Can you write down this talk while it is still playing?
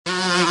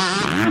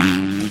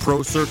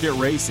Pro Circuit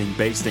Racing,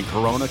 based in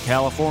Corona,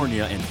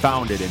 California, and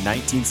founded in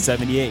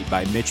 1978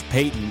 by Mitch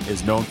Payton,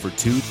 is known for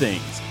two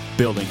things: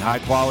 building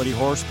high-quality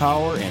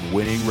horsepower and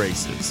winning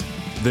races.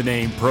 The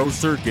name Pro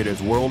Circuit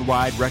is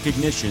worldwide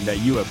recognition that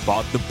you have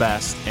bought the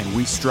best, and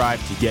we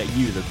strive to get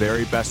you the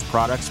very best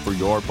products for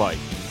your bike.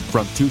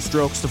 From 2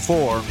 strokes to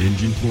 4,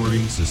 engine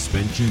porting,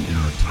 suspension, and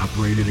our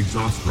top-rated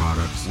exhaust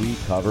products, we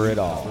cover it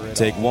all.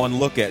 Take one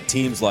look at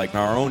teams like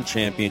our own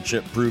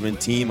championship-proven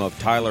team of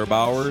Tyler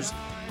Bowers,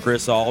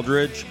 Chris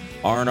Aldridge,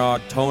 Arnaud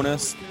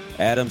Tonis,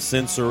 Adam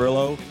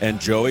Cincerillo, and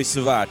Joey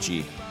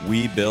Savacci.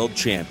 We build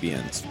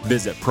champions.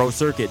 Visit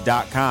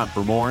ProCircuit.com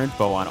for more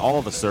info on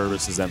all the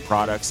services and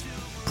products.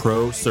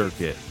 Pro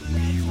Circuit.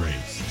 we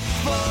race.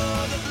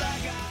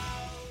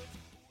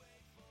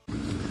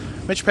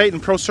 Mitch Payton,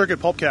 Pro Circuit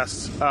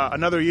Pulpcast.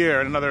 Another year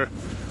and another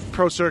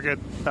Pro Circuit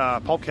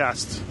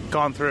Pulpcast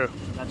gone through.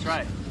 That's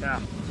right. Yeah.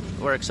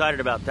 We're excited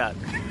about that.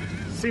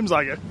 Seems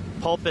like it.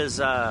 Pulp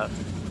is,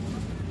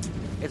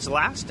 it's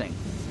lasting.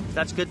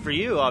 That's good for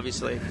you,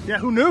 obviously. Yeah,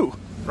 who knew?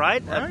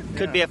 Right? Right?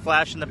 Could be a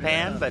flash in the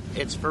pan, but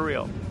it's for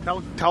real.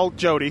 Tell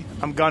Jody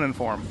I'm gunning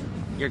for him.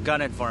 You're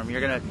gunning for him.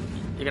 You're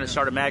gonna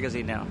start a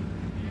magazine now.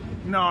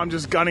 No, I'm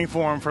just gunning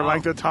for him for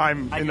length of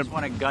time. I just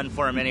want to gun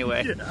for him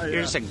anyway. Yeah.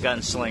 You're just a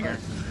gunslinger.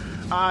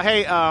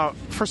 Hey,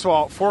 first of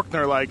all,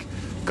 Faulkner,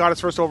 got his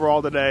first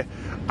overall today.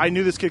 I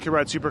knew this kid could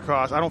ride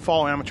Supercross. I don't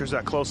follow amateurs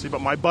that closely, but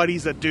my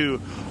buddies that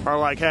do are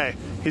like, hey,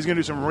 he's going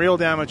to do some real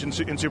damage in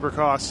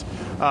Supercross.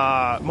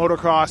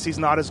 Motocross, he's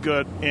not as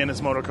good in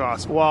his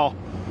motocross. Well,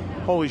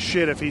 holy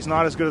shit, if he's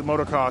not as good at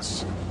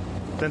motocross,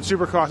 then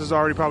Supercross is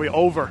already probably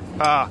over.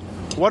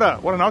 What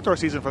an outdoor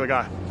season for the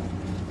guy.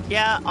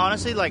 Yeah,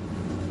 honestly,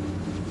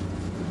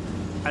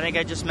 I think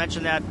I just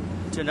mentioned that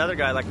to another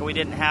guy. We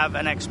didn't have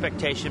an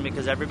expectation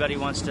because everybody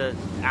wants to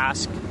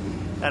ask.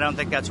 I don't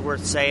think that's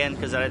worth saying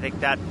because I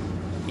think that,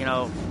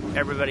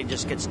 everybody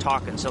just gets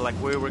talking. So,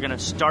 we were going to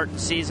start the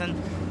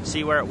season,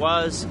 see where it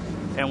was,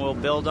 and we'll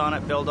build on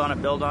it.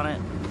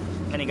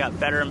 And he got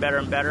better and better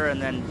and better. And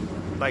then,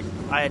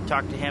 I had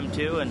talked to him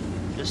too and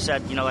just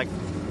said,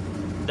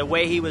 the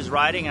way he was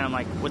riding, and I'm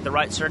like, with the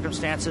right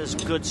circumstances,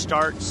 good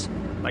starts,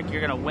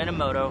 you're going to win a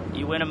moto.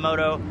 You win a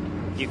moto,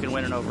 you can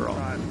win an overall.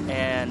 Right.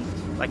 And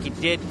he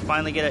did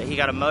finally he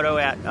got a moto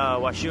at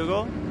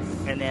Washougal,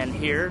 and then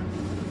here,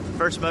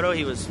 first moto,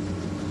 he was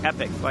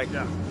epic.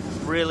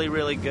 Really,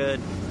 really good.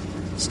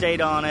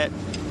 Stayed on it,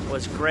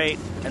 was great.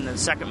 And then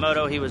second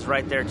moto, he was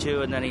right there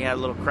too, and then he had a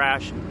little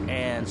crash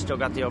and still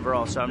got the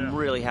overall. So I'm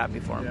really happy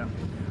for him.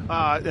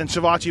 Yeah. And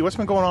Savacci, what's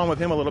been going on with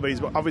him a little bit?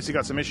 He's obviously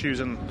got some issues,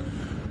 and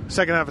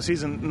second half of the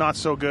season not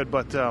so good.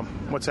 But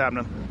what's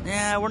happening?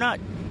 Yeah, we're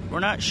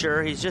not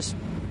sure. He's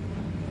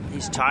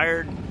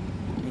tired.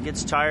 He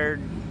gets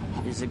tired.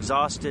 He's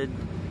exhausted,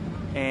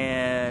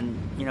 and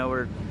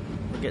we're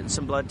getting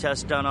some blood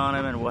tests done on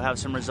him, and we'll have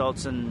some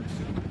results. And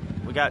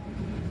we got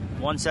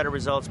one set of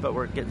results, but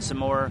we're getting some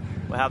more.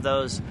 We'll have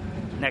those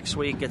next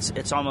week.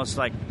 It's almost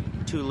like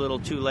too little,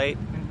 too late.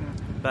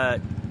 Mm-hmm.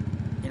 But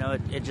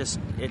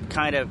it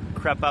kind of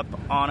crept up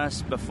on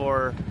us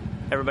before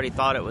everybody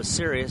thought it was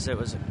serious. It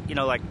was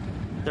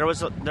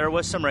there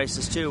was some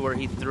races too where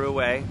he threw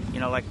away,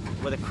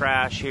 with a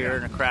crash here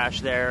and a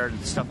crash there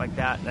and stuff like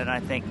that. And I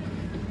think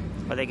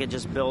it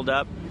just built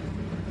up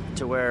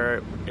to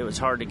where it was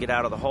hard to get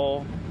out of the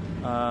hole.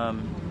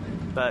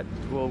 But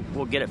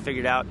we'll get it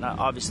figured out. And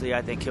obviously,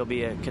 I think he'll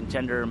be a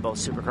contender in both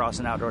Supercross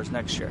and outdoors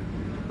next year.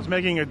 I was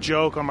making a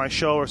joke on my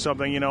show or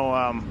something,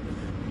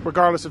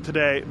 regardless of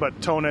today, but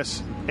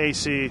Tonis,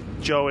 AC,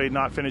 Joey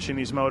not finishing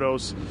these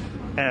motos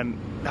and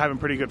having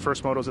pretty good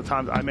first motos at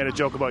times. I made a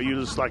joke about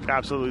you just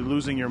absolutely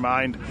losing your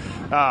mind.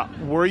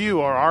 Were you,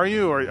 or are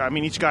you? Or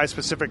each guy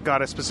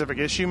got a specific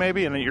issue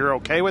maybe, and you're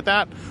okay with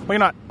that? Well, you're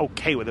not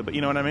okay with it, but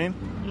you know what I mean?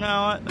 No,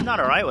 I'm not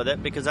all right with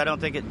it because I don't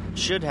think it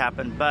should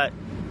happen. But,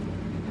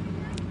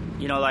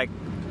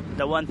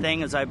 the one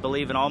thing is I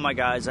believe in all my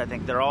guys. I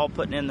think they're all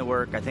putting in the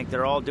work. I think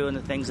they're all doing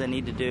the things they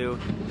need to do.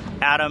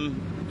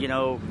 Adam,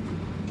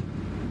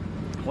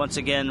 once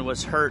again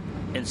was hurt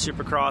in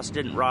Supercross,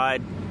 didn't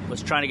ride,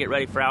 was trying to get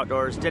ready for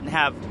outdoors, didn't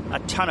have a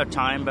ton of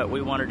time, but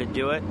we wanted to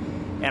do it.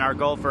 And our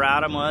goal for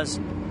Adam was,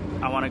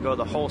 I want to go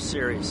the whole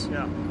series.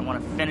 Yeah. I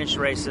want to finish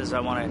races.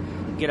 I want to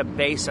get a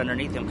base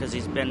underneath him because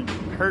he's been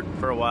hurt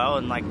for a while,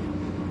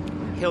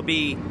 and he'll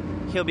be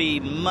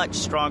much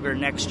stronger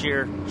next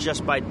year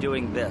just by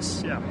doing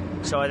this. Yeah.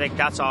 So I think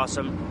that's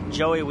awesome.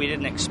 Joey, we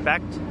didn't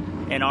expect,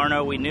 and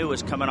Arno we knew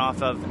was coming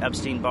off of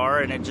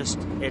Epstein-Barr, and it just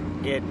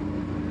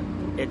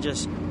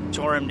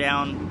tore him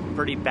down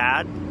pretty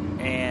bad,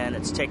 and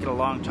it's taken a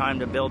long time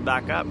to build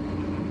back up.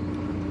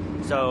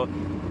 So,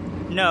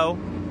 no.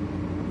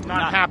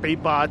 Not happy,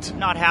 but...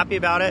 Not happy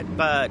about it,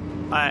 but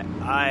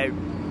I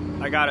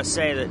got to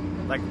say that,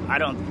 I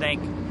don't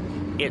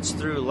think it's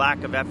through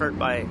lack of effort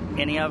by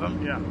any of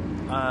them. Yeah.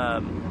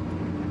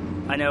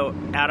 I know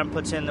Adam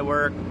puts in the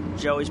work,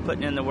 Joey's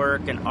putting in the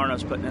work, and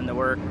Arno's putting in the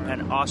work,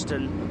 and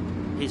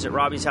Austin, he's at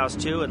Robbie's house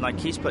too, and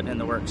he's putting in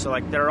the work. So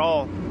they're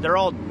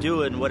all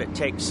doing what it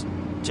takes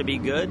to be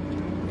good.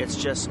 It's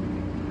just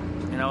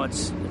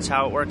it's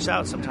how it works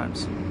out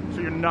sometimes.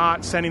 So you're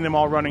not sending them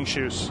all running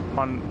shoes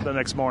on the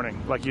next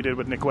morning like you did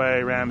with Nick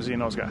Way, Ramsey,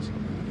 and those guys?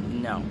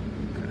 No.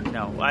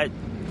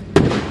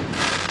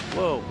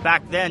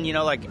 Back then,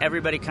 like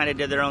everybody kind of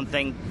did their own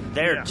thing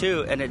there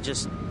too, and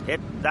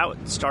that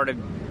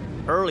started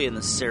early in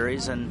the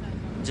series, and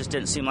it just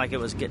didn't seem like it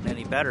was getting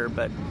any better.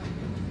 But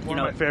one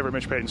of my favorite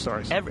Mitch Payton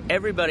stories.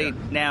 Everybody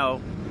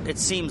now, it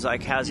seems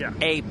like, has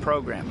a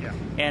program,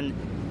 and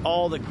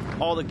all the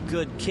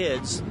good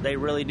kids, they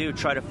really do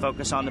try to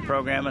focus on the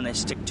program and they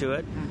stick to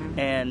it.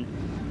 And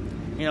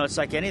it's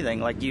like anything,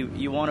 like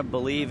you want to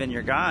believe in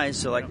your guys,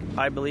 so like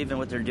I believe in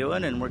what they're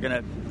doing, and we're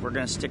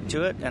gonna stick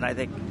to it. And I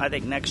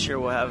think next year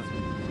we'll have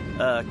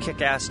a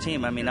kick-ass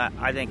team. I mean,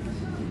 I think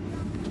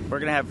we're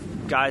gonna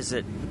have guys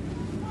that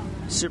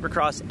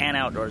Supercross and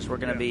outdoors, we're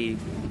gonna be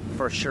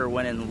for sure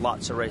winning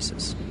lots of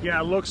races. Yeah,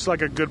 it looks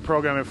like a good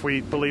program if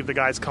we believe the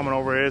guys coming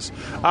over is.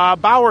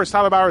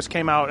 Tyler Bowers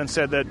came out and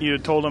said that you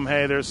told him,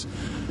 hey, there's,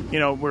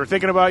 we're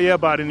thinking about you,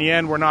 but in the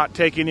end, we're not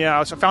taking you.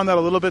 I found that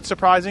a little bit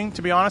surprising,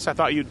 to be honest. I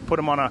thought you'd put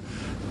him on a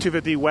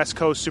 250 West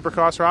Coast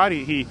Supercross ride.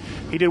 He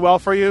did well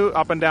for you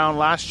up and down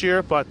last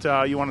year, but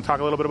you want to talk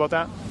a little bit about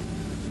that?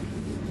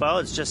 Well,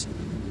 it's just,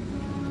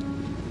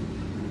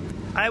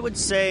 I would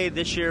say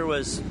this year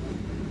was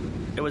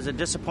a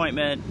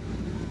disappointment.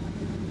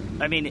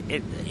 I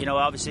mean,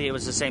 obviously it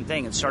was the same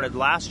thing. It started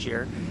last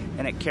year,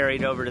 and it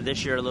carried over to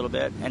this year a little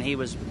bit, and he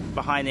was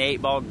behind the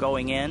 8 ball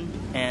going in,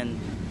 and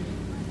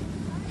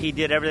he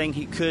did everything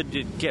he could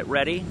to get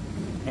ready,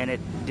 and it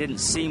didn't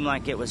seem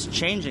like it was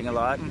changing a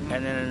lot. And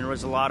then there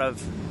was a lot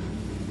of,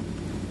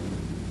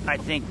 I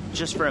think,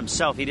 just for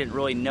himself, he didn't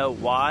really know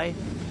why.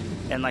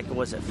 And like,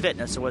 was it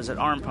fitness, or was it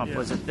arm pump,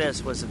 was it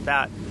this, was it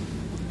that?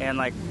 And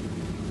like,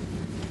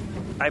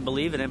 I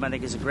believe in him. I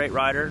think he's a great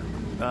rider.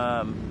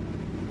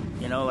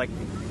 Like,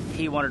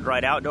 he wanted to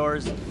ride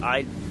outdoors.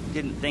 I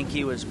didn't think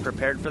he was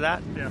prepared for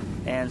that.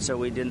 And so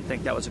we didn't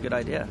think that was a good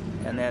idea.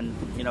 And then,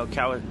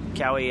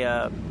 Cowie,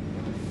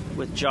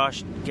 with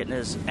Josh getting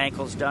his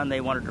ankles done, they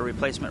wanted a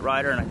replacement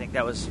rider, and I think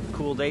that was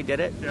cool they did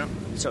it.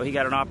 So he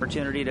got an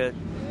opportunity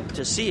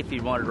to see if he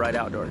wanted to ride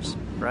outdoors,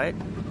 right?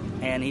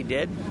 And he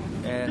did.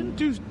 And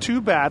didn't do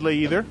too badly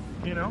either,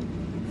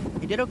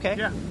 He did okay.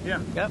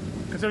 Yep.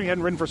 Considering he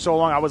hadn't ridden for so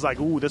long, I was like,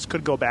 ooh, this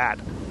could go bad.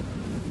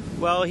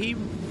 Well, he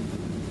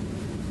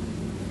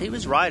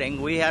was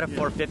riding. We had a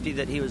 450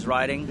 that he was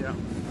riding,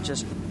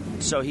 just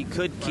so he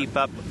could keep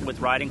up with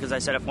riding. Because I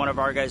said if one of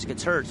our guys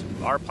gets hurt,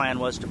 our plan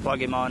was to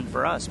plug him on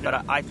for us.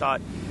 But I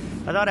thought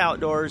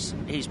outdoors,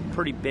 he's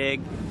pretty big,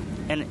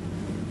 and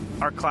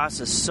our class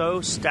is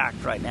so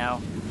stacked right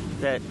now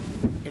that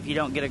if you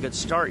don't get a good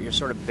start, you're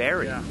sort of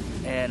buried.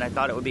 And I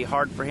thought it would be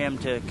hard for him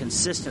to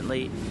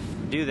consistently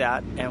do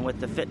that. And with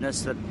the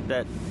fitness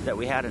that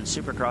we had in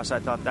Supercross, I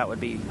thought that would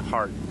be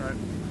hard. Right.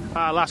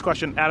 Last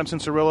question, Adamson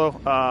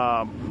Cirillo.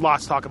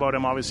 Lots to talk about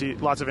him, obviously.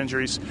 Lots of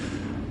injuries.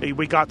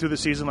 We got through the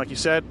season, like you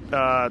said.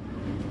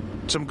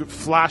 Some good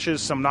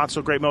flashes, some not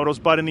so great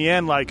motos. But in the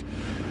end, like,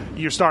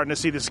 you're starting to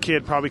see this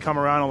kid probably come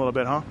around a little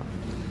bit, huh?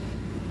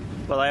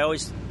 Well,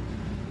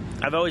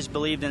 I've always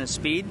believed in his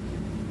speed.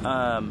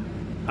 I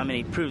mean,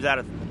 he proved that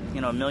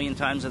a million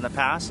times in the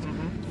past.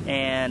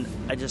 And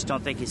I just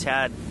don't think he's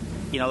had,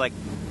 like,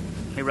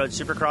 he rode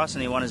Supercross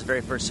and he won his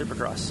very first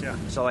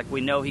Supercross. So, like, we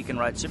know he can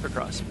ride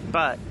Supercross.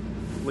 But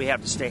we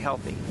have to stay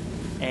healthy.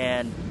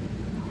 And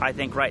I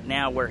think right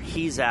now where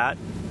he's at,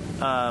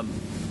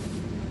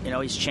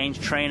 he's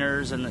changed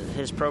trainers and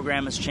his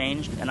program has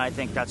changed. And I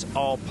think that's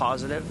all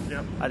positive.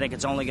 I think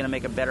it's only going to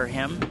make a better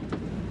him.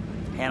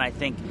 And I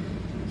think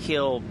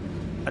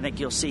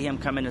you'll see him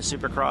come into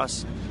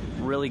Supercross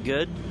really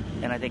good.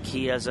 And I think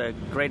he has a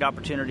great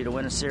opportunity to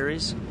win a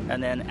series.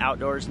 And then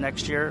outdoors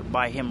next year,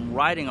 by him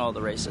riding all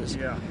the races,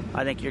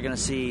 I think you're going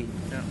to see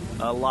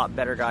a lot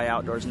better guy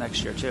outdoors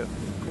next year, too.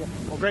 Cool.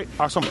 Well, great.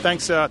 Awesome.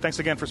 Thanks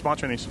again for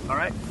sponsoring these. All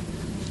right.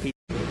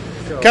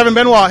 Kevin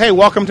Benoit, hey,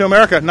 welcome to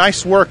America.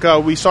 Nice work.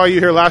 We saw you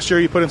here last year.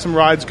 You put in some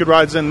rides, good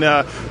rides, and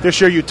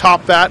this year you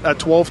topped that at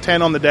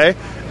 12:10 on the day.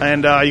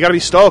 And you got to be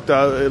stoked.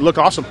 It looked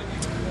awesome.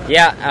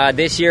 Yeah,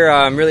 this year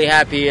I'm really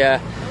happy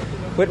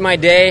with my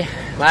day.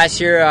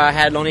 Last year I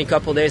had only a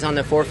couple days on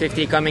the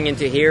 450 coming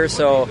into here,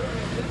 so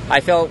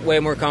I felt way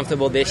more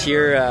comfortable this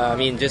year.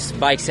 Just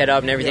bike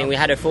setup and everything. We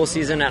had a full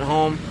season at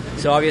home,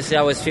 so obviously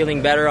I was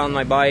feeling better on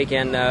my bike,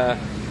 and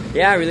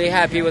really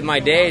happy with my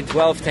day,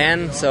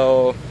 12:10.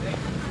 So,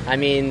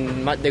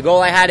 the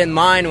goal I had in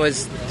mind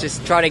was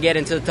just try to get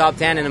into the top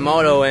 10 in the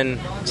moto, and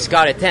just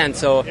got a 10.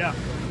 So,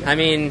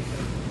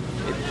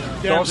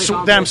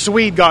 damn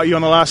Swede got you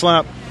on the last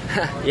lap.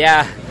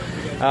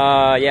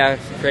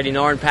 Freddie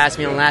Norton passed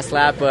me on the last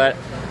lap, but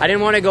I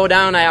didn't want to go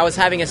down. I was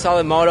having a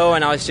solid moto,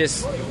 and I was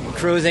just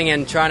cruising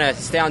and trying to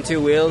stay on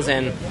two wheels,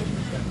 and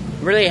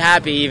I'm really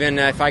happy even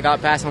if I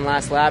got past on the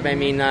last lap.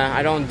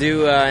 I don't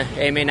do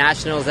AMA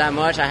Nationals that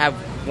much. I have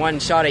one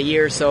shot a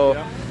year, so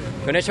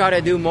I'm going to try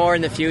to do more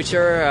in the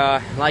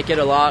future. Like it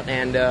a lot,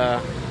 and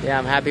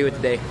I'm happy with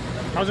the day.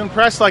 I was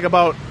impressed,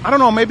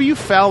 maybe you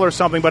fell or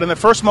something, but in the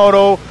first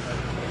moto,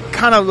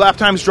 kind of lap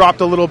times dropped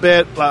a little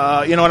bit, and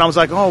I was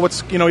like, oh,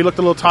 he looked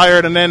a little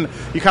tired, and then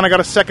you kind of got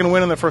a second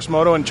win in the first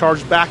moto and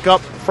charged back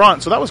up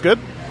front, so that was good.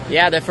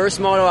 Yeah, the first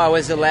moto I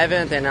was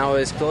 11th, and I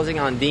was closing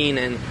on Dean,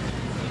 and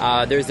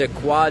there's a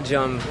quad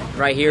jump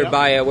right here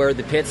by where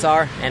the pits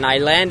are, and I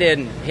landed,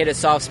 hit a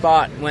soft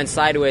spot, went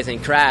sideways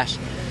and crashed,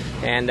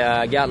 and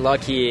got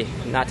lucky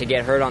not to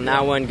get hurt on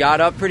that one. Got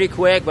up pretty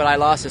quick, but I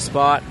lost a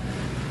spot,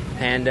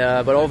 and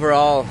but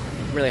overall,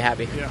 really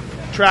happy. Yeah.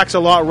 Track's a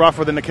lot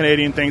rougher than the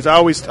Canadian things.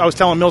 I was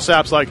telling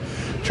Millsaps, like,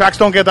 tracks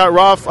don't get that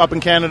rough up in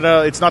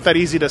Canada. It's not that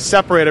easy to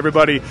separate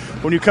everybody.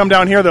 When you come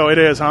down here, though, it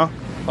is, huh?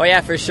 Oh,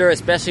 yeah, for sure,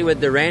 especially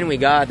with the rain we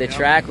got. The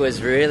track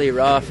was really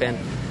rough, and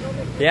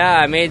yeah,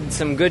 I made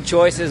some good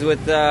choices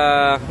with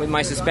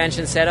my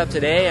suspension setup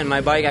today and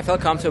my bike. I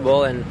felt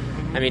comfortable, and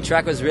I mean,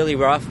 track was really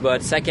rough,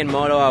 but second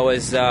moto I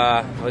was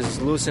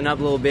loosened up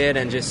a little bit,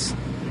 and just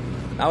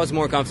I was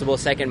more comfortable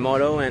second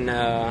moto, and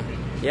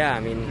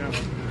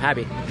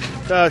happy.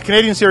 The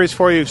Canadian Series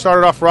for you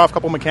started off rough,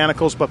 couple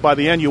mechanicals, but by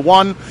the end you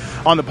won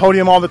on the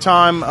podium all the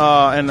time,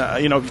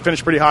 and you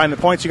finished pretty high in the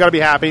points. You got to be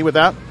happy with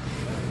that.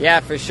 Yeah,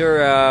 for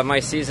sure.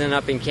 My season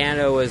up in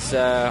Canada was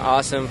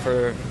awesome.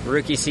 For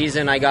rookie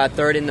season, I got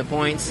third in the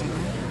points.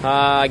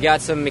 I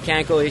got some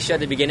mechanical issue at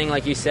the beginning,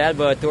 like you said,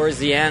 but towards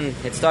the end,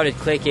 it started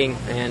clicking,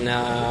 and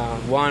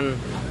won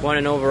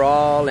an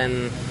overall,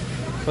 and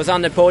was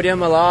on the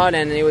podium a lot,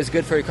 and it was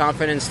good for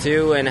confidence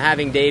too. And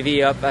having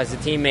Davey up as a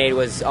teammate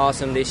was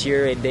awesome this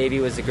year.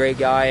 Davey was a great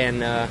guy,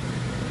 and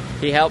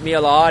he helped me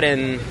a lot.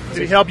 And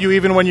did he help you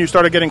even when you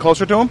started getting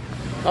closer to him?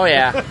 Oh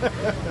yeah,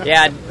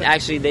 yeah.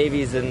 Actually,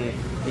 Davey's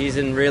he's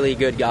a really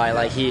good guy.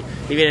 Like even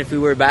if we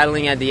were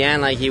battling at the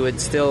end, like he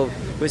was still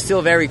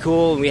very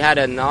cool. We had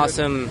an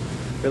awesome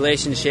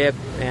relationship,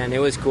 and it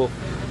was cool.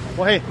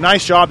 Well, hey,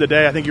 nice job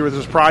today. I think you were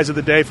the surprise of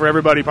the day for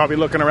everybody, probably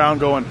looking around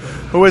going,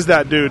 who is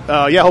that dude?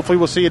 Hopefully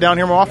we'll see you down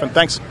here more often.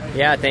 Thanks.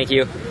 Yeah, thank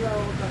you.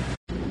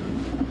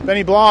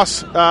 Benny Bloss,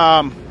 he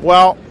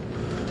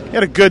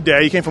had a good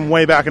day. He came from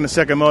way back in the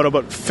second moto,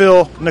 but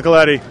Phil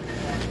Nicoletti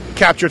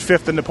captured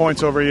fifth in the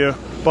points over you.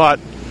 But,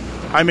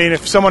 I mean,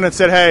 if someone had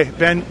said, hey,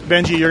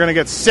 Benji, you're going to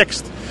get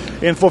sixth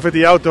in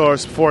 450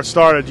 outdoors before it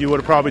started, you would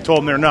have probably told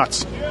them they're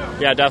nuts.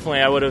 Yeah, definitely.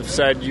 I would have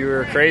said you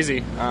were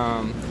crazy.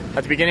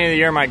 At the beginning of the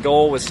year, my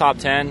goal was top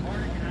 10.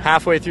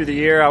 Halfway through the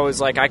year, I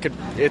was like,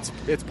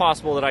 it's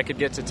possible that I could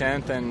get to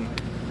 10th, and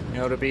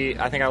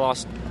I think I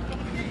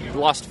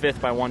lost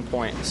fifth by 1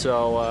 point.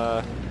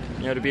 So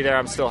to be there,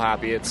 I'm still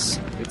happy. It's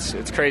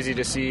crazy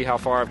to see how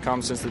far I've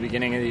come since the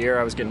beginning of the year.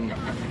 I was getting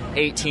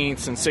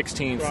 18th and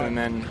 16th, and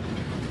then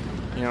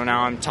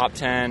now I'm top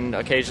 10,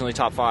 occasionally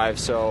top 5.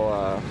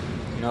 So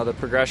the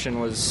progression I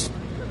was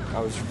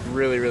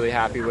really, really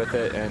happy with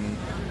it, and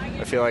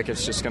I feel like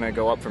it's just going to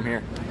go up from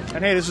here.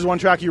 And hey, this is one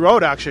track you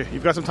rode, actually.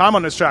 You've got some time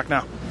on this track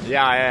now.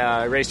 Yeah,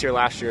 I raced here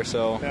last year,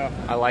 so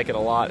I like it a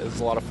lot. It was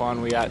a lot of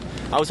fun.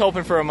 I was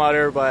hoping for a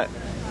mutter, but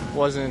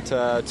wasn't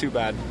too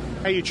bad.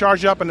 Hey, you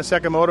charged up in the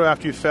second moto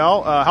after you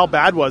fell. How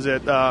bad was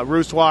it,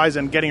 roost-wise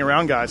and getting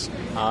around guys?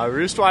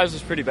 Roost-wise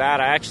was pretty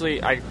bad.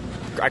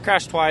 I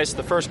crashed twice.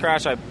 The first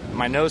crash,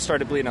 my nose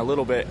started bleeding a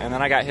little bit, and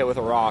then I got hit with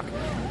a rock,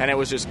 and it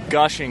was just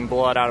gushing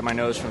blood out of my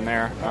nose from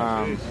there.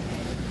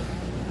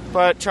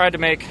 But tried to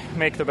make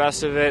the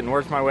best of it and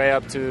worked my way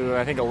up to,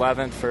 I think,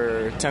 11th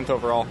for 10th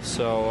overall.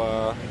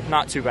 So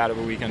not too bad of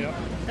a weekend.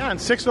 Yeah, and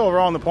 6th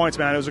overall in the points,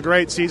 man. It was a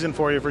great season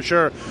for you, for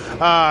sure.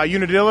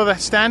 Unadilla the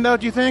standout,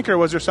 do you think, or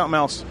was there something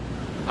else?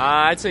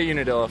 I'd say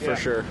Unadilla for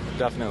sure,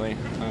 definitely.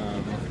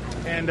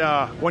 And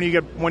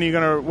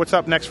what's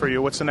up next for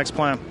you? What's the next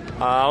plan?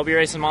 I'll be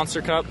racing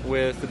Monster Cup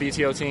with the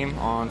BTO team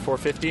on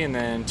 450 and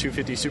then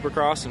 250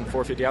 Supercross and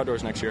 450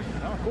 Outdoors next year.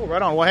 Oh, cool.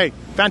 Right on. Well, hey,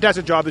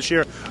 fantastic job this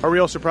year. A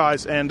real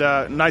surprise, and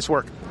nice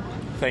work.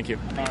 Thank you.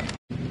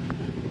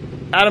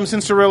 Adam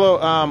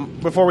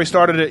Cincerillo, before we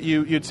started it,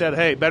 you'd said,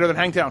 hey, better than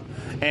Hangtown.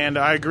 And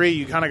I agree.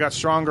 You kind of got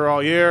stronger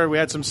all year. We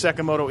had some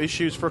second moto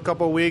issues for a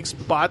couple of weeks,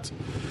 but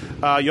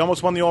you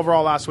almost won the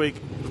overall last week.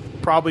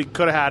 Probably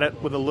could have had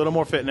it with a little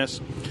more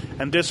fitness.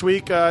 And this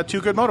week, 2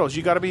 good motos.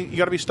 You got to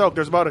be stoked.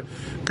 There's about a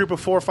group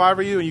of 4 or 5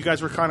 of you, and you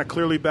guys were kind of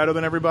clearly better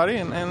than everybody,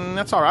 and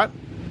that's all right.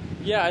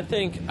 Yeah, I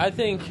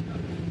think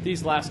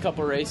these last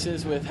couple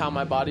races, with how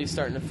my body's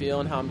starting to feel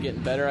and how I'm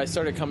getting better, I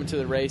started coming to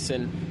the race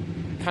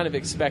and kind of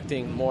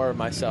expecting more of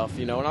myself.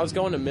 When I was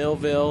going to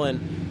Millville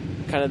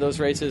and kind of those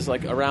races,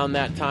 like around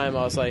that time,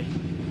 I was like,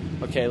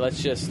 okay,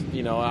 let's just,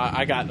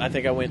 I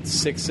think I went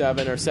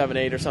 6-7 or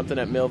 7-8 or something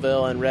at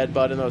Millville and Red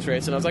Bud in those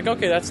races. And I was like,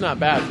 okay, that's not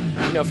bad,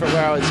 for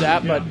where I was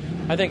at. But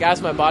I think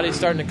as my body's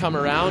starting to come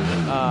around,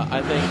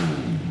 I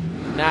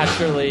think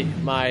naturally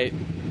my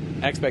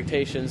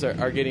expectations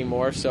are getting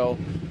more. So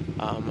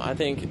I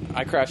think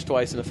I crashed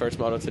twice in the first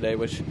moto today,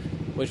 which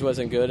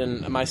wasn't good.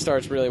 And my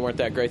starts really weren't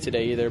that great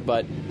today either.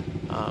 But,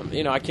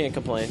 I can't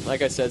complain.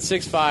 Like I said,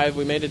 6-5,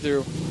 we made it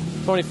through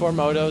 24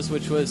 motos,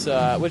 which was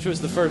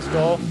the first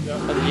goal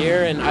of the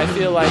year, and I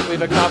feel like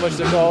we've accomplished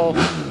the goal,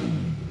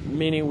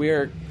 meaning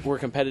we're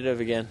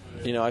competitive again.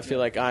 I feel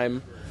like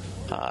I'm,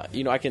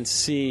 I can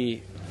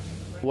see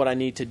what I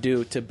need to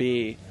do to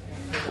be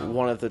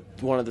one of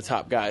the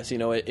top guys. You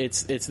know,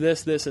 it's this,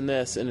 and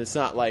this, and it's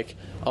not like,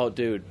 oh,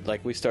 dude,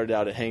 like we started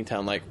out at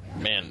Hangtown, like,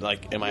 man,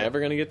 like, am I ever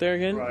going to get there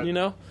again? Right. You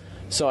know?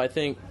 So I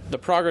think the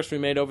progress we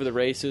made over the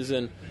races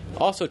and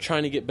also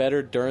trying to get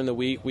better during the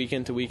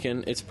weekend to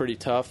weekend, it's pretty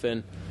tough.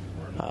 And,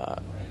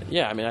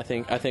 yeah, I mean, I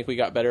think we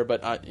got better,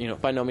 but, you know,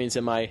 by no means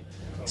am I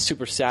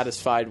super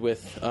satisfied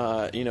with,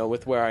 you know,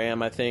 with where I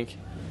am. I think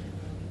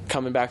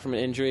coming back from an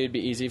injury, it'd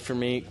be easy for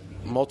me,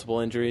 multiple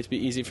injuries, be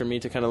easy for me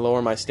to kind of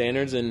lower my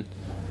standards and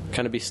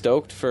kind of be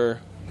stoked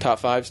for top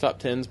 5s, top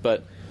 10s,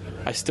 but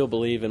I still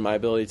believe in my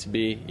ability to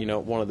be, you know,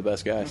 one of the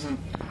best guys.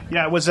 Mm-hmm.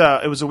 Yeah, it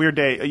was a weird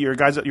day. Your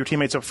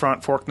teammates up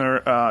front,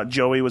 Faulkner,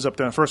 Joey was up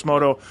there in the first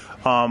moto.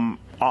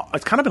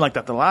 It's kind of been like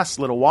that the last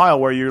little while,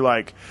 where you're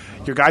like,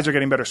 your guys are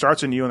getting better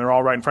starts than you, and they're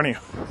all right in front of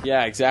you.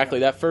 Yeah, exactly.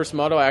 That first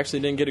moto, I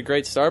actually didn't get a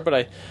great start,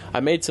 but I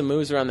made some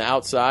moves around the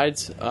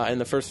outsides in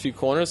the first few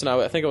corners, and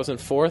I think I was in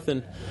 4th,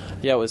 and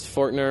yeah, it was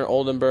Faulkner,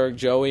 Oldenburg,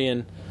 Joey,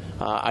 and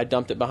I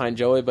dumped it behind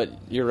Joey. But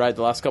you're right,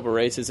 the last couple of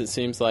races, it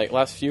seems like,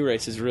 last few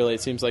races really,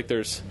 it seems like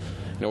there's,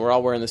 you know, we're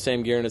all wearing the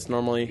same gear, and it's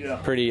normally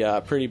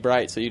pretty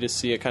bright, so you just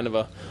see a kind of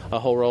a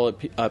whole row of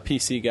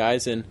PC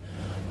guys, and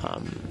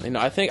you know,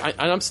 I think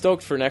I'm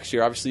stoked for next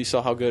year. Obviously, you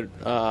saw how good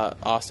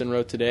Austin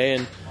rode today,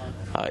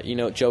 and you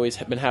know, Joey's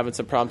been having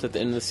some problems at the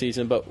end of the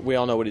season, but we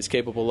all know what he's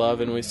capable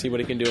of, and we see what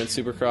he can do in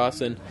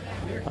Supercross. And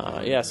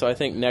yeah, so I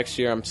think next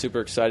year I'm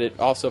super excited.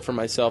 Also for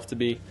myself to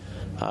be,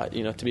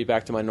 you know, to be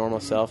back to my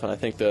normal self, and I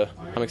think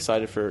I'm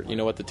excited for, you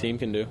know, what the team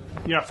can do.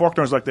 Yeah,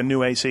 Faulkner's like the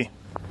new AC.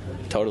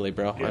 Totally,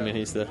 bro. Yeah. I mean,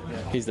 he's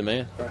the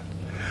man.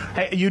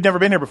 Hey, you've never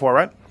been here before,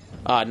 right?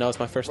 No, it's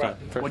my first time.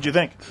 What'd you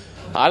think?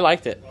 I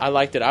liked it.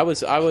 I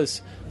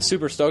was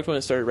super stoked when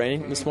it started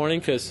raining this morning,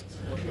 because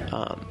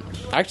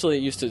actually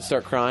it used to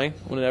start crying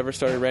when it ever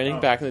started raining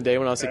back in the day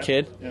when I was a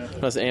kid. When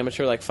I was an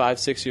amateur, like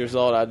 5-6 years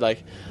old,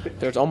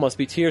 there'd almost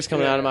be tears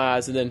coming out of my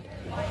eyes, and then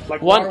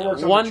like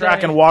one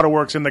track and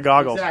waterworks in the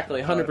goggles.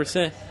 Exactly,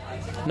 100%.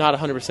 Not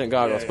 100%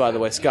 goggles, by the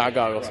way, Scott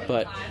goggles.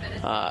 But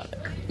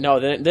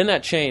no, then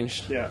that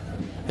changed. Yeah.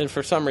 And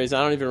for some reason,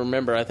 I don't even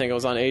remember. I think it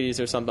was on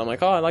 80s or something. I'm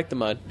like, oh, I like the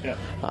mud. Yeah.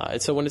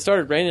 And so when it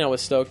started raining, I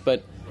was stoked.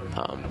 But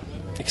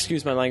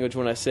excuse my language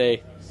when I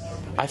say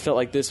I felt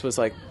like this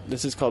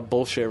is called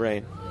bullshit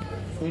rain.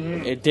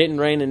 Mm-hmm. It didn't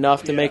rain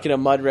enough to make it a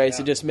mud race.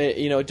 It just made,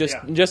 you know,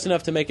 just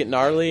enough to make it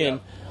gnarly.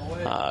 And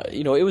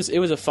you know, it was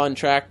a fun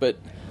track, but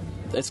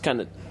it's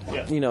kind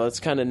of, you know, it's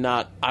kind of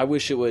not. I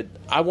wish it would.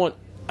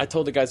 I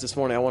told the guys this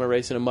morning I want to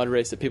race in a mud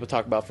race that people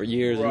talk about for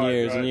years and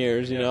years and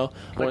years. You know,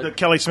 like the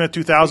Kelly Smith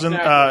 2000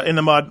 in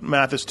the mud.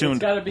 Mathis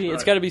tuned.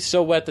 It's got to be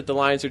so wet that the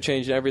lines are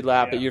changing every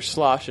lap, but you're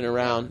sloshing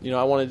around. You know,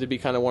 I wanted to be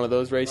kind of one of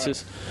those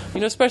races. You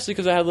know, especially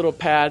because I had a little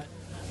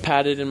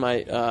padded in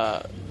my.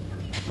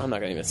 I'm not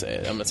gonna even say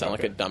it. I'm gonna sound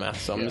like a dumbass,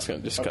 so I'm just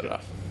gonna cut it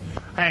off.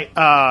 Hey,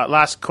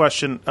 last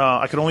question.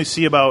 I could only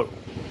see about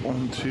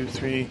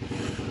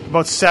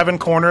 7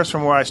 corners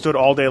from where I stood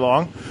all day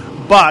long.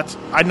 But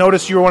I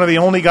noticed you were one of the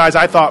only guys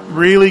I thought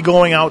really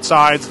going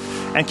outsides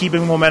and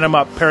keeping momentum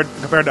up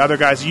compared to other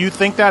guys. Do you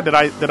think that? Did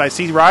I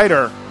see right,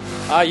 or?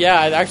 Yeah,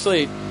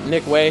 actually,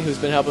 Nick Way, who's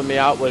been helping me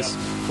out,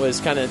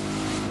 was kind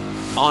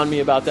of on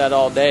me about that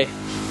all day.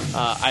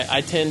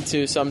 I tend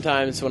to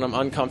sometimes when I'm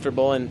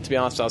uncomfortable, and to be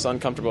honest, I was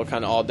uncomfortable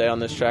kind of all day on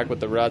this track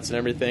with the ruts and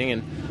everything,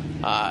 and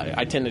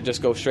I tend to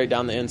just go straight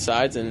down the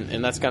insides,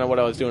 and that's kind of what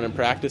I was doing in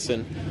practice.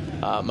 And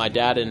my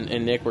dad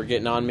and Nick were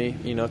getting on me,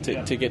 you know,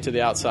 to get to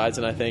the outsides,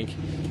 and I think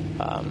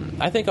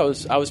I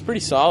was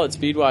pretty solid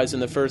speed-wise in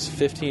the first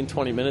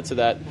 15-20 minutes of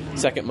that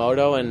second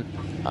moto, and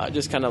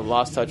just kind of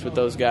lost touch with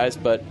those guys.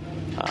 But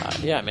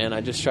yeah, man,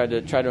 I just tried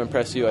to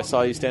impress you. I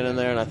saw you standing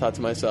there, and I thought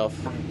to myself,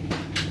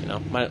 you know,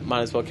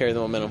 might as well carry the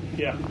momentum.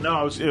 Yeah,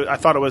 no, I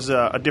thought it was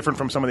different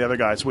from some of the other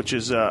guys, which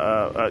is,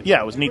 yeah,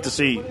 it was neat to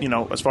see, you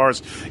know, as far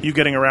as you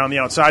getting around the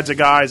outsides of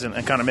guys and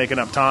kind of making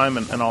up time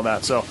and all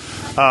that. So,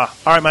 all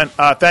right, man,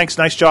 thanks,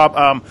 nice job.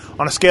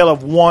 On a scale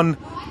of 1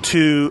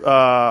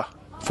 to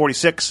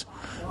 46,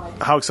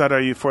 how excited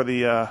are you for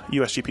the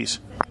USGPs?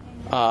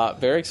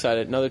 Very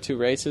excited. Another 2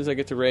 races. I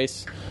get to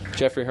race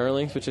Jeffrey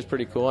Hurlings, which is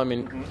pretty cool. I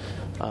mean,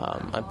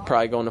 I'm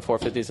probably going to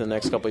 450s in the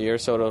next couple of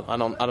years, so I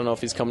don't know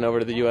if he's coming over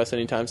to the U.S.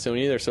 anytime soon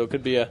either. So it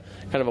could be a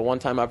kind of a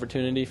one-time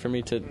opportunity for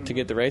me to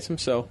get to race him.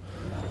 So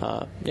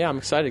yeah, I'm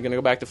excited. Going to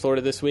go back to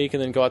Florida this week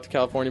and then go out to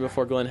California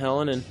before Glen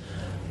Helen, and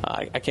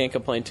I can't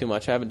complain too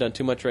much. I haven't done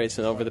too much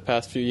racing over the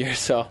past few years,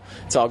 so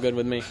it's all good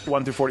with me.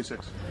 1 through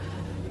 46.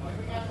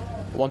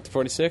 1 through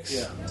 46?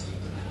 Yeah.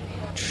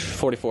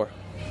 44.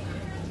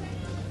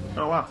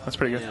 Oh, wow. That's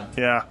pretty good.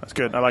 Yeah, that's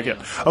good. I like it.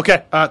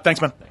 Okay.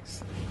 Thanks, man.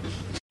 Thanks.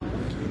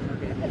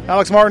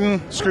 Alex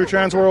Martin, Screw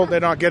Trans World. They're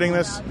not getting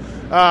this.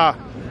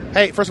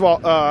 Hey, first of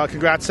all,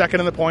 congrats. Second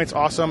in the points.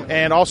 Awesome.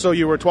 And also,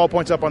 you were 12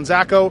 points up on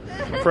Zacho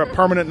for a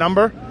permanent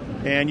number,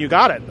 and you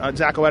got it.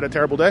 Zacho had a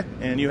terrible day,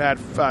 and you had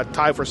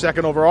tied for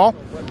second overall.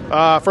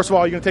 First of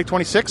all, you're going to take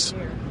 26?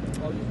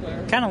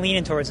 Kind of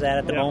leaning towards that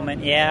at the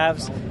moment. Yeah,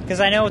 because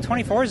I know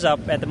 24 is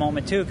up at the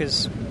moment, too,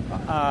 because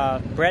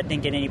Brett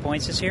didn't get any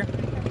points this year.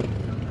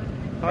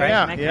 Oh,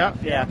 right?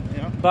 yeah.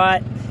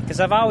 But because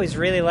I've always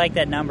really liked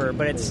that number,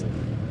 but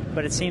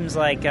it seems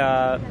like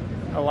a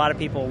lot of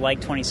people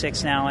like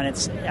 26 now, and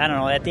it's, I don't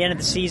know, at the end of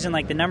the season,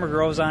 like the number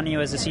grows on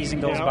you as the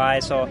season goes by.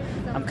 So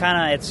I'm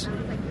kind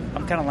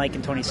of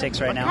liking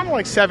 26 right now. Kind of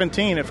like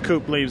 17 if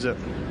Coop leaves it.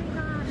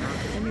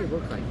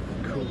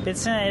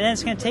 It's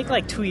going to take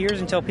like 2 years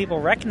until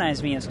people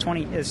recognize me as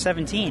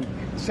 17.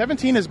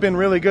 17 has been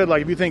really good.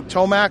 Like if you think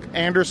Tomac,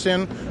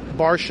 Anderson,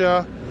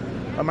 Barsha,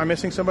 am I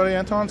missing somebody,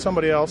 Anton?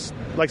 Somebody else.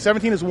 Like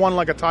 17 has won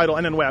like a title,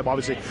 and then Webb,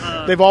 obviously.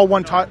 They've all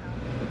won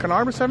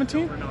Canard was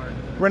 17?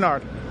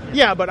 Renard.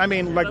 Yeah, but I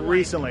mean like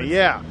recently.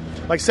 Yeah.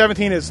 Like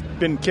 17 has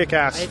been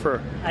kick-ass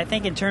for... I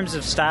think in terms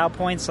of style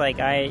points, like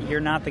you're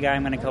not the guy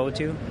I'm going to go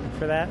to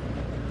for that.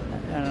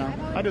 I don't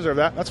know. I deserve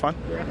that. That's fine.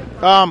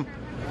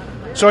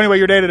 So anyway,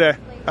 your day today.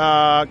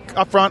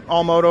 Up front,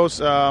 all motos.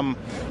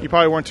 You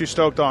probably weren't too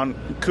stoked on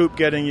Coop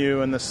getting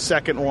you in the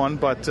second one,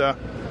 but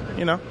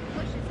you know.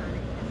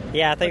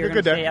 Yeah, I thought you were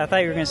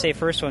going to say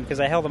first one because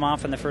I held him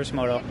off in the first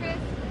moto.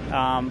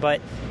 But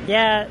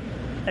yeah,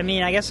 I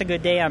mean, I guess a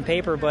good day on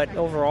paper, but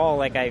overall,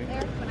 like I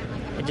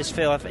just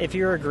feel if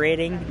you were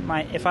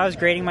if I was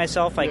grading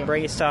myself like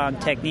based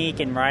on technique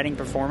and riding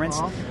performance,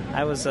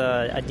 I was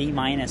a D-.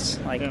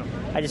 Like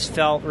I just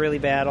felt really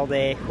bad all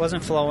day.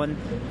 Wasn't flowing.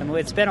 I mean,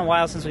 it's been a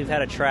while since we've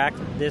had a track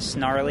this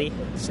gnarly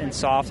and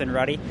soft and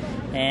ruddy,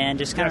 and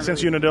just kind of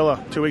since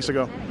Unadilla 2 weeks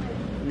ago.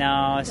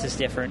 No, this is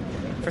different.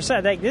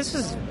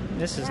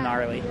 This is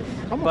gnarly.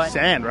 Almost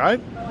sand,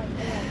 right?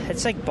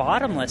 It's like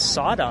bottomless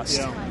sawdust,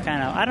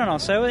 kind of. I don't know.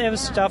 So it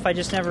was stuff I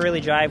just never really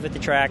jived with the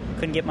track.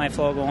 Couldn't get my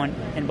flow going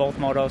in both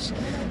motos,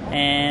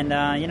 and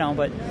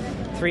but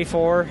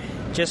 3-4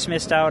 just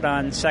missed out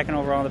on second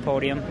overall on the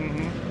podium,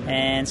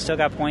 and still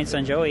got points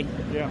on Joey.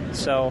 Yeah.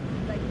 So,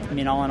 I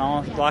mean, all in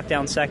all, locked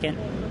down second.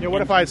 Yeah.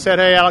 What if I had said,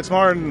 "Hey, Alex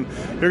Martin,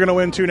 you're going to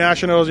win 2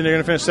 nationals and you're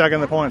going to finish second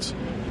in the points"?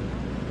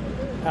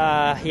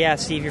 Yeah,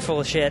 Steve, you're full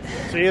of shit.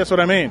 See, that's what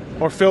I mean.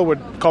 Or Phil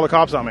would call the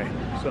cops on me.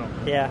 So.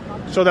 Yeah.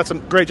 So that's a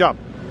great job.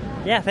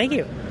 Yeah, thank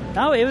you.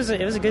 No, it was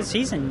a good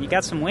season. You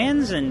got some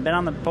wins and been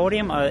on the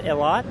podium a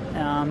lot,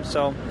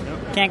 so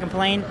can't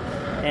complain.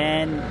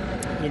 And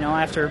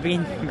after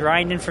being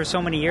grinding for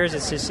so many years,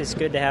 it's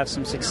good to have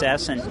some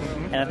success.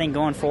 And I think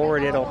going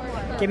forward, it'll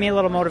give me a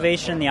little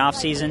motivation in the off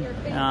season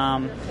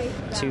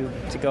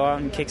to go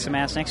out and kick some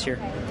ass next year.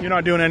 You're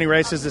not doing any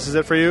races. This is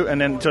it for you, and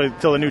then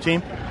till the new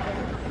team.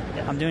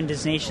 I'm doing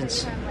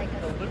Disnations.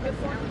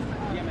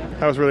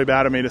 That was really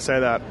bad of me to say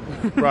that.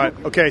 Right.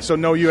 Okay. So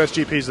no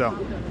USGPs though.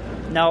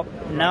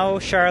 No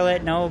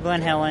Charlotte, no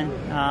Glen Helen.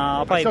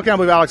 I still can't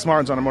believe Alex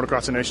Martin's on a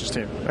Motocross of Nations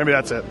team. Maybe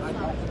that's it.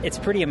 It's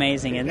pretty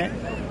amazing, isn't it?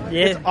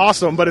 Yeah. It's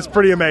awesome, but it's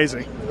pretty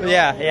amazing.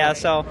 Yeah.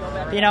 So,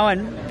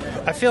 and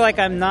I feel like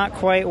I'm not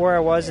quite where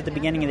I was at the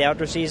beginning of the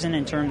outdoor season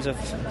in terms of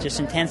just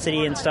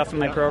intensity and stuff in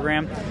my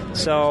program.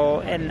 So,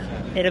 and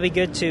it'll be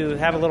good to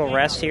have a little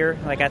rest here.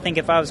 Like, I think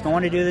if I was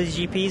going to do these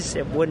GPs,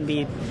 it wouldn't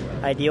be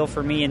ideal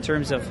for me in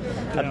terms of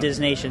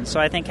Disnation. So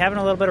I think having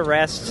a little bit of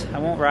rest, I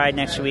won't ride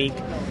next week.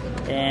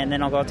 And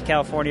then I'll go out to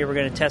California. We're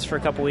going to test for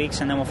a couple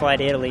weeks, and then we'll fly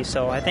to Italy.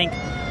 So I think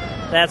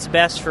that's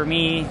best for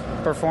me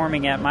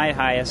performing at my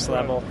highest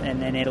level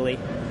in Italy.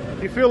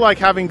 Do you feel like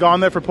having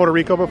gone there for Puerto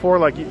Rico before,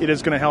 like it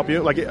is going to help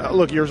you? Like,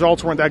 look, your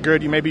results weren't that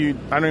good. I don't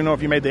even know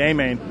if you made the A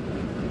main,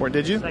 or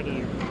did you?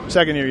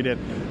 Second year you did,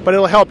 but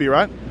it'll help you,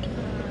 right?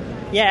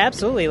 Yeah,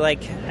 absolutely.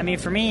 Like, I mean,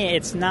 for me,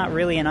 it's not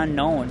really an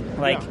unknown.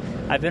 Like,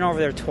 I've been over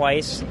there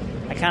twice.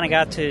 I kind of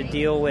got to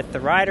deal with the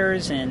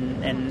riders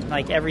and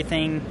like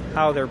everything,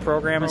 how their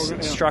program is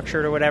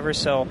structured or whatever.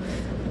 So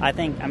I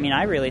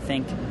really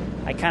think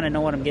I kind of know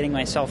what I'm getting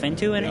myself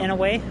into in a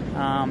way.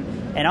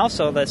 And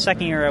also the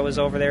second year I was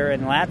over there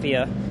in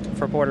Latvia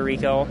for Puerto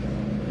Rico,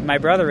 my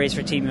brother raced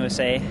for Team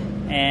USA.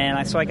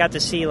 And so I got to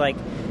see like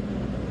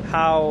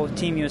how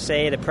Team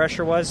USA, the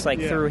pressure was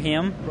like through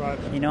him. Right.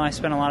 I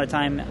spent a lot of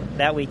time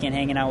that weekend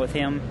hanging out with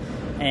him.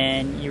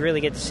 And you really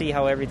get to see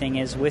how everything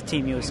is with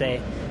Team USA,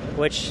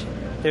 which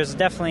there's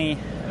definitely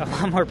a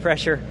lot more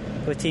pressure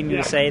with Team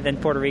USA than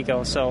Puerto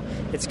Rico. So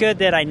it's good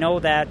that I know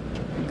that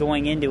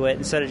going into it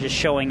instead of just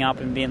showing up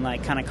and being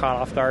like kind of caught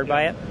off guard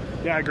by it.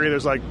 Yeah, I agree.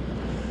 There's like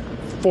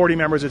 40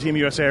 members of Team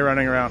USA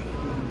running around,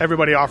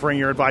 everybody offering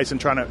your advice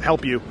and trying to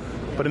help you.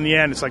 But in the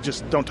end, it's like,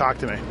 just don't talk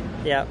to me.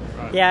 Yeah.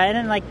 Right. Yeah, and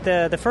then like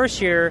the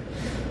first year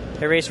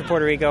I raced for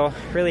Puerto Rico,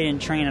 really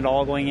didn't train at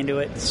all going into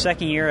it. The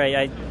second year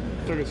I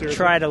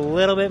tried a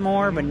little bit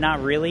more, but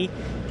not really.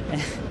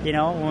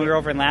 When we were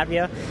over in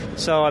Latvia.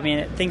 So, I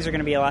mean, things are going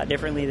to be a lot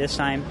differently this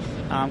time.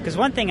 Because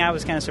one thing I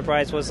was kind of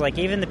surprised was, like,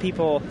 even the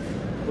people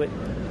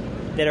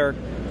that are,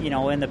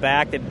 in the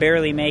back that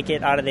barely make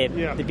it out of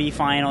the B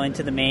final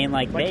into the main,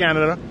 like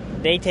Canada,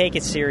 they take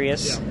it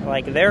serious. Yeah.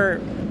 Like, they're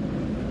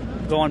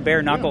going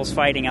bare knuckles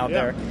fighting out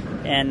there.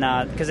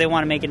 And because they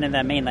want to make it into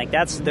that main. Like,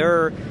 that's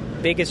their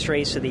biggest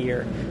race of the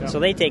year. Yeah. So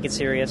they take it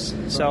serious.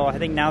 Right. So I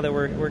think now that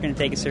we're going to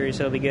take it serious,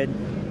 it'll be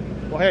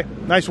good. Well, hey,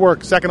 nice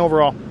work. Second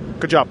overall.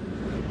 Good job.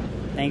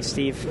 Thanks,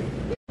 Steve.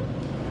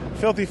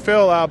 Filthy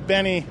Phil,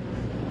 Benny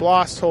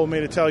Bloss told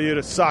me to tell you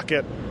to suck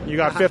it. You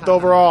got 5th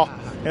overall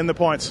in the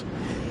points.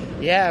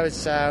 Yeah, it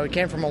was. We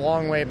came from a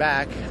long way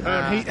back.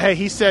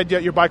 He said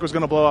your bike was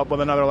going to blow up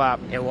with another lap.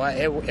 It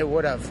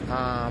would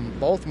have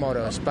both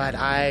motos, but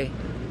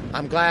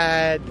I'm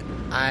glad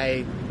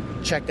I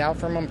checked out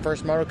from him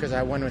first moto because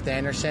I won with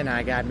Anderson.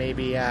 I got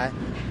maybe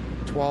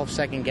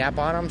 12-second gap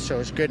on him, so it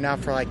was good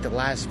enough for like the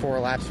last 4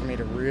 laps for me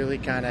to really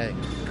kind of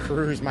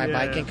cruise my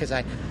biking because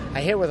I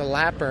hit with a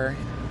lapper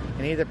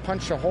and either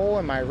punched a hole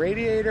in my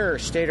radiator or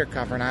stator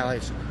cover,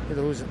 and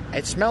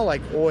it smelled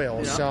like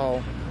oil.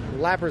 So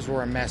lappers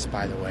were a mess,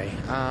 by the way.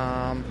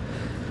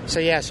 So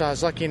I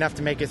was lucky enough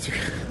to make it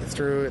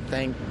through.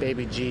 Thank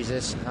baby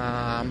Jesus.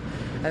 And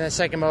then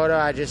second moto,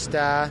 I just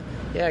got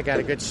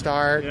a good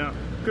start. Yeah.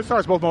 Good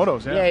starts both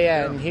motos.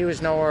 Yeah. And he was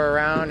nowhere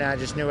around. And I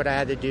just knew what I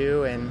had to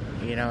do, and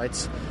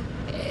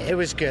it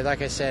was good.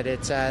 Like I said,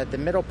 it's the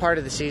middle part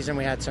of the season.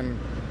 We had some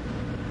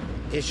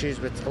issues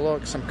with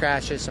some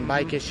crashes, some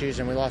bike issues,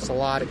 and we lost a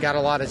lot. Got a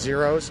lot of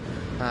zeros.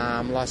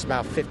 Lost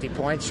about 50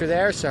 points through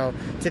there. So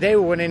today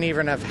wouldn't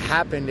even have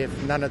happened if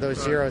none of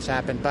those zeros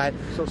happened. But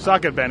so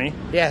suck it, Benny.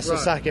 Yeah. So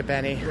suck it,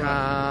 Benny.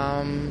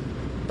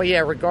 But yeah,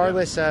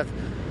 regardless of.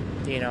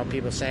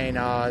 People saying,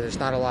 there's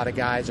not a lot of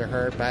guys are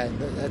hurt, but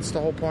that's the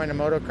whole point of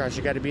motocross.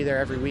 You got to be there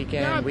every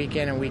weekend, week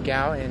in and week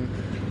out. And,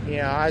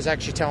 I was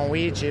actually telling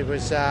Weege, it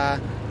was,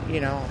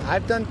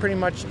 I've done pretty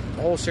much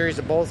the whole series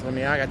of both of them.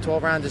 I got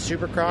 12 rounds of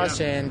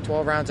Supercross and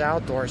 12 rounds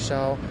outdoor.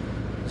 So,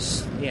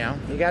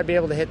 you got to be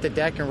able to hit the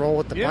deck and roll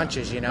with the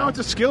punches, No, it's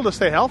a skill to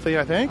stay healthy,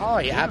 I think. Oh,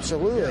 yeah,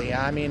 absolutely.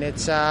 Yeah. I mean,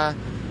 it's...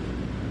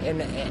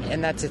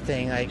 And that's the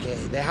thing. Like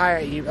they hire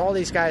you, all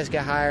these guys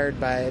get hired,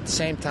 but at the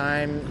same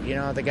time,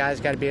 the guys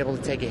got to be able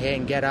to take a hit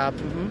and get up,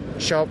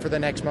 show up for the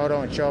next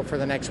moto, and show up for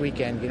the next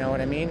weekend. You know what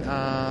I mean?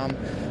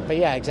 But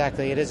yeah,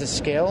 exactly. It is a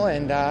skill,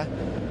 and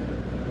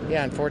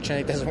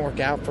unfortunately, it doesn't work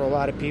out for a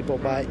lot of people.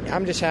 But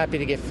I'm just happy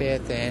to get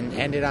fifth and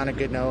end it on a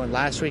good note. And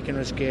last weekend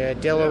was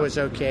good. Dilla was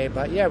okay,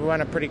 but we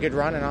went a pretty good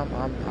run, and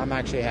I'm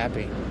actually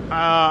happy.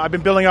 I've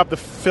been building up the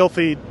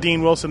filthy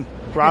Dean Wilson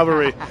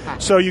rivalry.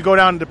 So you go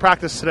down to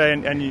practice today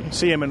and you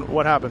see him, and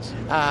what happens?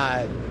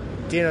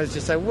 Dino's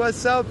just like,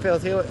 "What's up,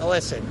 Filthy?"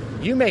 Listen,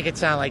 you make it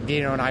sound like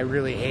Dino and I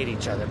really hate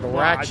each other, but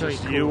we're actually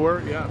cool. You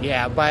were,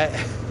 yeah. But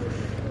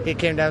he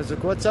came down and was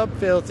like, "What's up,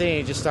 Filthy?" And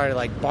he just started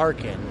like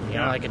barking,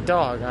 like a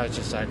dog. I was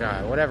just like, "All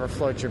right, whatever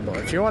floats your boat.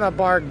 If you want to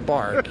bark,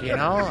 bark."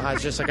 I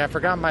was just like, I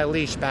forgot my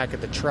leash back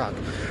at the truck,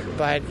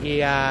 but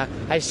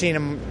I seen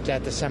him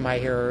at the semi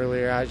here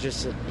earlier.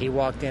 He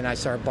walked in, I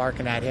started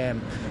barking at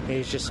him. And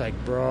he's just like,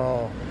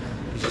 "Bro."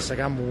 He's just like,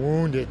 "I'm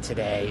wounded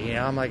today."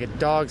 I'm like, a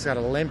dog's got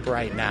a limp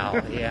right now.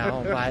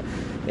 But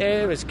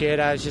it was good.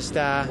 I was just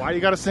why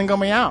you got to single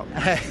me out?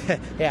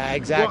 Yeah,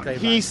 exactly.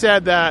 Well, he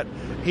said that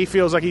he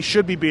feels like he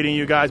should be beating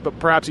you guys, but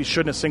perhaps he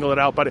shouldn't have singled it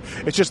out. But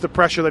it's just the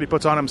pressure that he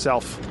puts on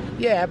himself.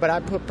 Yeah, but I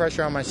put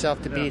pressure on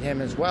myself to beat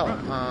him as well.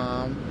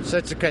 So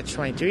it's a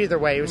catch-22. Either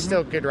way, it was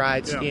still good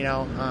rides.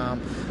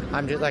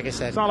 I'm just, like I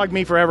said, it's not like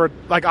me forever.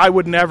 Like I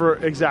would never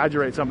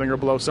exaggerate something or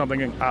blow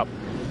something up.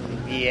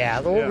 Yeah,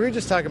 what we were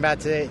just talking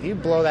about today, you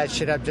blow that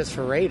shit up just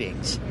for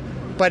ratings.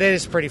 But it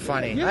is pretty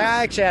funny. Yeah.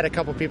 I actually had a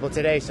couple people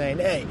today saying,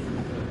 "Hey,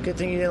 good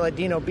thing you didn't let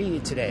Dino beat you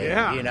today."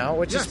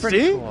 Which is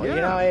pretty cool.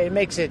 Yeah. It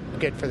makes it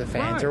good for the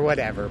fans or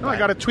whatever. No, I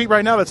got a tweet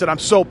right now that said, "I'm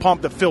so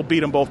pumped that Phil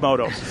beat him both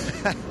motos."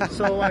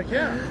 So,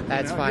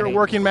 that's funny. You're a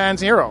working man's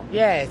hero.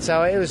 Yeah,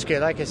 so it was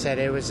good. Like I said,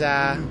 it was,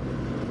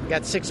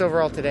 got 6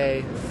 overall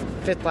today,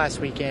 5th last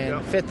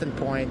weekend, 5th in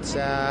points.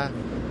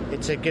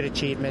 It's a good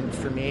achievement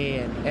for me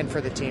and for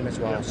the team as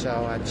well.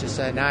 So it's just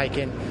now I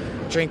can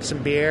drink some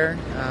beer,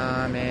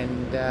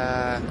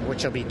 and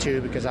which will be 2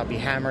 because I'll be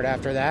hammered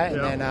after that,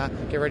 and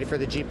then get ready for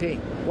the GP.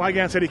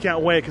 Wygan said he can't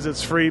wait because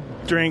it's free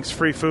drinks,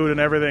 free food, and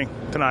everything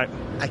tonight.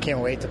 I can't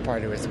wait to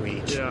party with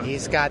Weege. Yeah.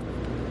 He's got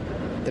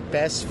the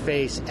best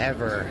face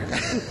ever.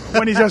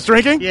 When he's just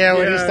drinking?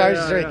 When he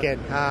starts drinking.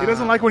 He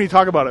doesn't like when you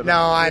talk about it. No,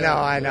 I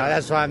know.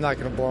 That's why I'm not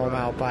going to blow him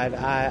out. But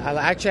I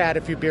actually had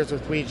a few beers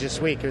with Weege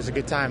this week. It was a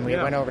good time. We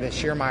went over to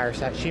Sheet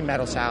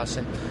Metal's house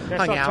and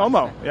hung out.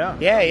 Tomo.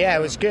 Yeah, it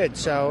was good.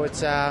 So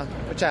it's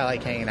which I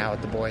like hanging out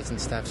with the boys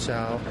and stuff.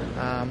 So,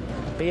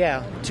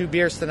 but 2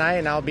 beers tonight,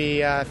 and I'll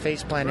be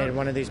face planted in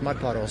one of these mud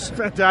puddles.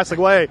 Fantastic.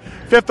 Well,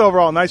 5th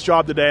overall. Nice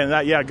job today,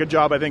 and good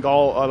job. I think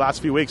all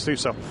last few weeks too.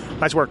 So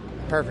nice work.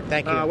 Perfect,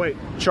 thank you. Wait,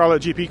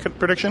 Charlotte GP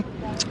prediction?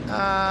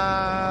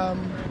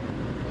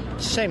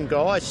 Same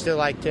goal. I still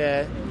like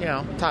to,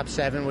 top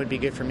 7 would be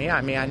good for me.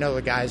 I mean, I know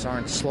the guys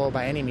aren't slow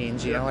by any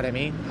means, you know what I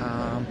mean?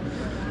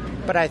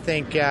 But I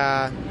think,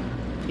 I'd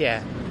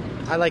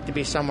like to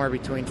be somewhere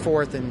between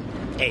 4th and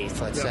 8th,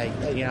 let's say.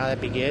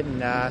 That'd be good.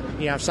 And,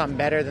 if something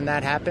better than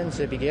that happens,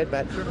 it'd be good.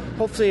 But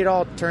hopefully it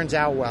all turns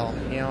out well,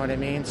 you know what I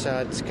mean? So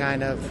it's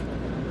kind of,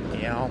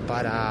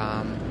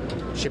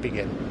 should be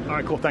good. All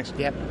right, cool. Thanks.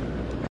 Yep.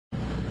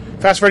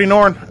 Fast Freddie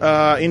Norn,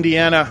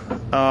 Indiana.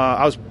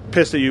 I was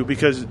pissed at you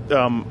because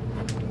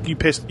you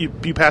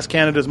passed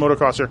Canada's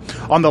motocrosser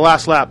on the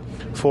last lap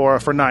for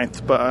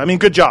 9th. But I mean,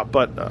 good job,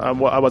 but I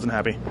wasn't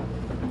happy.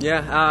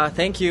 Yeah,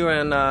 thank you.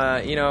 And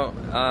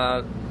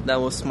that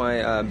was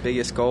my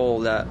biggest goal.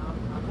 That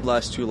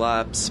last 2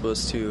 laps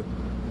was to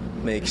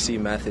make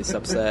Steve Matthews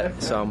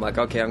upset. So I'm like,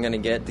 okay, I'm going to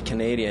get the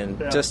Canadian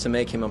just to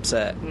make him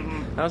upset.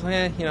 I was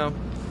like,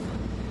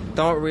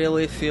 don't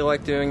really feel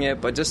like doing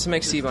it, but just to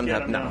make Steve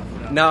unhappy.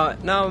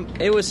 No,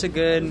 it was a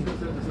good.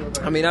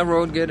 I mean, I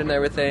rode good and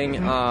everything.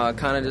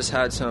 Kind of just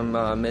had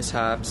some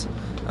mishaps.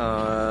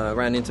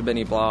 Ran into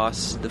Benny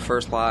Bloss the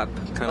first lap.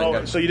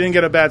 So you didn't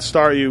get a bad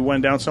start? You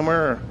went down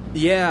somewhere? Or?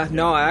 Yeah,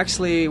 no,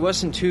 actually, it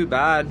wasn't too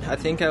bad. I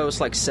think I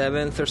was like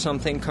 7th or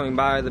something coming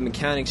by the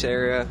mechanics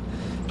area.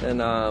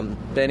 And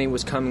Benny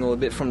was coming a little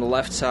bit from the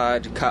left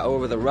side to cut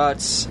over the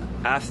ruts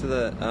after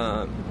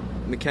the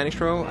mechanics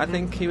row, I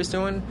think he was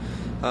doing.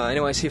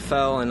 Anyways, he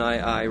fell, and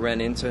I ran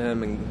into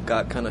him and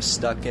got kind of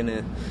stuck in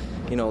it.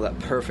 That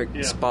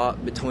perfect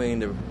spot between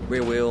the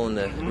rear wheel and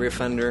the rear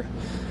fender.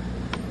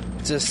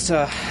 Just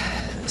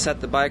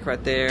set the bike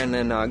right there, and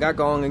then got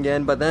going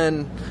again. But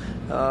then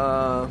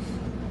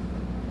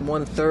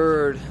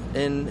 1/3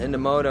 in the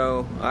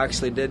moto, I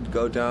actually did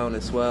go down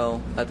as well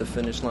at the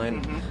finish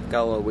line.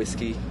 Got a little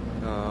whiskey.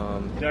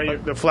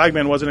 The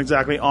flagman wasn't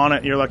exactly on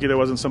it. You're lucky there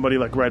wasn't somebody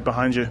like right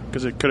behind you,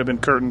 because it could have been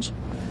curtains.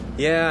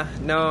 Yeah,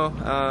 no.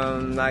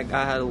 I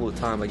had a little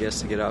time, I guess,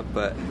 to get up,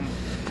 but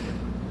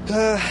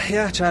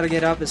try to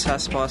get up as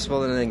fast as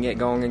possible and then get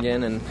going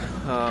again. And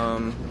I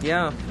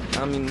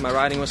mean, my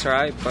riding was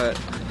alright, but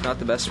not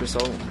the best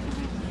result.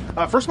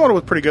 First moto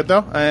was pretty good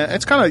though.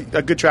 It's kind of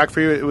a good track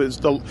for you. It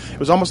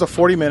was almost a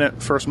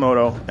 40-minute first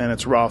moto, and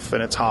it's rough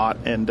and it's hot.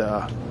 And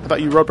I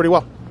thought you rode pretty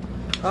well.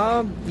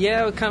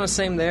 Yeah, it was kind of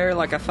same there.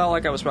 Like I felt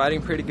like I was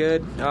riding pretty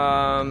good.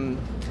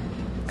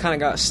 Kind of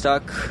got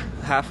stuck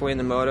halfway in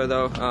the moto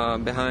though,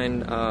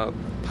 behind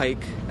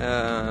Pike.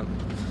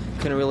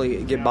 Couldn't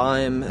really get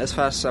by him as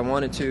fast as I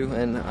wanted to,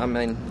 and I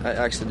mean, I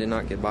actually did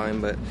not get by him,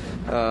 but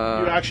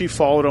you actually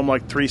followed him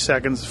like 3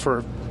 seconds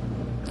for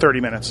 30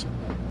 minutes.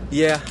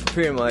 Yeah,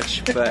 pretty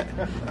much. But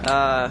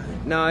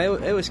no,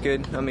 it was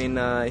good. I mean,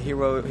 he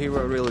rode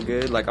really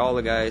good. Like all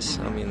the guys.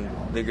 I mean,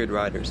 they're good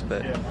riders.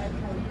 But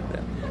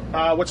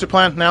what's the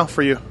plan now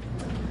for you?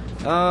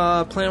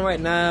 Plan right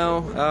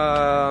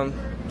now.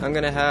 I'm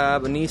gonna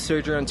have a knee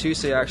surgery on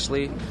Tuesday.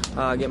 Actually,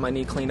 get my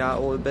knee cleaned out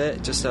a little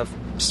bit. Just a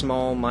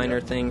small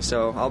minor thing,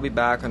 so I'll be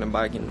back on the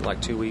bike in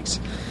like 2 weeks,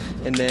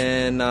 and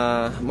then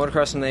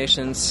motocross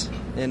nations,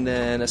 and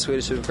then a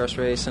Swedish Supercross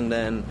race, and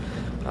then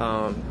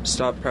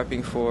start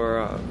prepping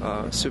for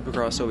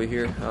Supercross over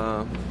here.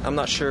 I'm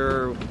not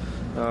sure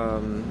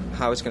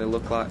how it's going to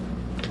look like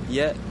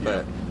yet,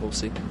 but we'll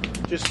see.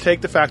 Just take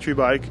the factory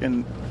bike,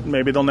 and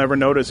maybe they'll never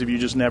notice if you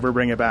just never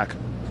bring it back.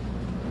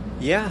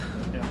 Yeah.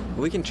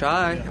 We can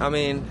try. I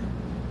mean,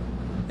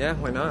 yeah,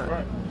 why not?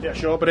 Right. Yeah,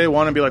 show up at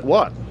A1 and be like,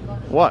 what?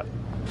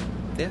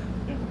 Yeah,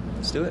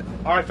 let's do it.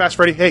 All right, Fast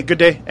Freddy. Hey, good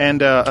day,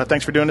 and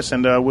thanks for doing this,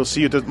 and we'll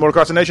see you at the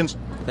Motocross of the Nations.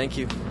 Thank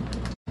you.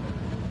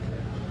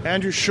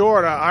 Andrew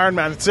Short,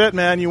 Ironman. That's it,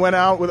 man. You went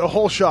out with a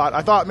whole shot.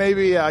 I thought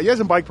maybe you had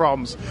some bike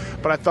problems,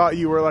 but I thought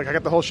you were like, I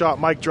got the whole shot,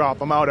 mic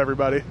drop, I'm out,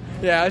 everybody.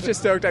 Yeah, I was just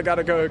stoked I got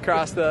to go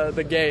across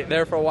the gate.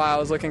 There for a while, I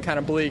was looking kind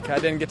of bleak. I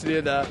didn't get to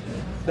do the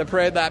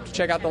parade lap to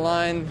check out the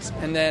lines,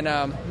 and then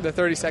the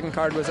 30-second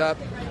card was up.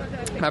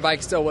 My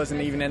bike still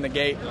wasn't even in the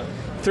gate.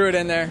 Threw it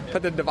in there,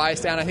 put the device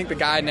down. I think the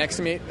guy next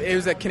to me, it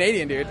was a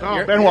Canadian dude.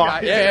 Oh,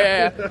 Benoit.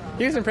 Yeah.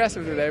 He was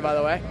impressive today, by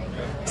the way.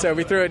 So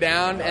we threw it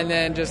down and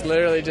then just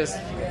literally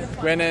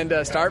went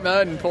into start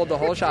mode and pulled the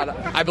whole shot.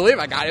 I believe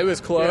I got it. It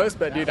was close,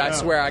 but, dude, I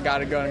swear I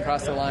got it going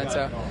across the line.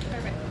 So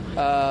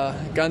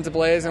guns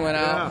ablaze and went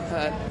out.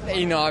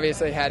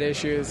 Obviously had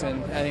issues,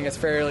 and I think it's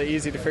fairly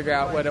easy to figure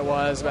out what it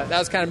was. But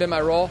that's kind of been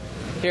my role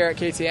here at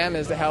KTM,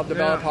 is to help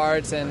develop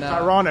parts. And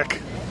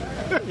ironic.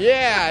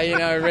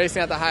 Yeah,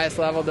 racing at the highest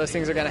level, those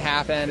things are going to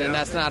happen, and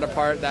that's not a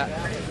part that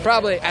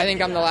probably, I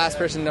think I'm the last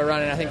person to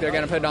run it. I think they're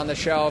going to put it on the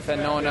shelf,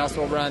 and no one else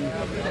will run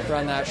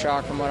that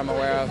shock from what I'm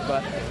aware of.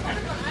 But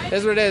it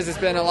is what it is. It's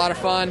been a lot of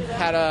fun.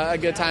 Had a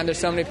good time. There's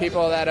so many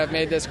people that have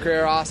made this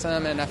career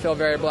awesome, and I feel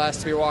very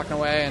blessed to be walking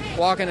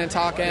and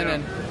talking.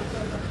 And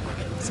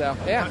so,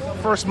 yeah.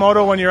 First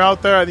moto, when you're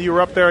out there, you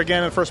were up there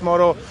again in first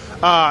moto.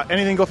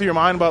 Anything go through your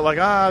mind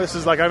about this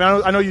is like,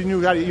 I know you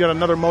knew you had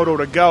another moto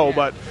to go,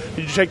 but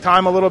did you take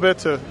time a little bit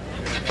to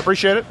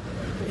appreciate it?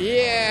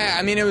 Yeah,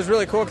 I mean, it was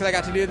really cool because I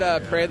got to do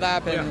the parade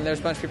lap, and there's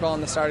a bunch of people on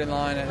the starting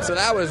line, and so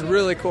that was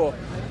really cool.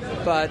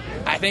 But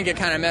I think it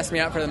kind of messed me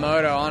up for the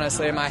moto,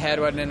 honestly. My head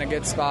wasn't in a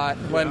good spot,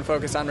 wasn't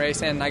focused on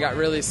racing, and I got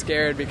really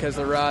scared because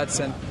of the ruts,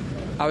 and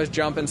I was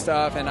jumping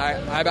stuff, and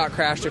I about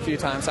crashed a few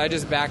times, so I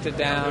just backed it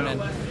down.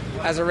 And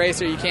as a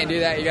racer, you can't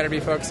do that. You got to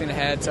be focusing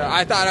ahead. So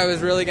I thought I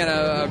was really going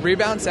to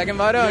rebound second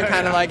moto and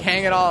kind of like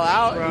hang it all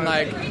out,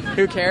 and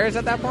who cares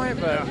at that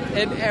point? But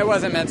it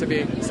wasn't meant to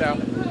be. So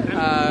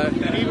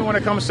and even when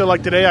it comes to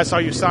today, I saw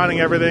you signing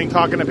everything,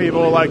 talking to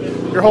people.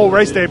 Your whole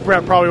race day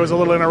prep probably was a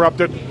little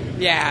interrupted.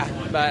 Yeah,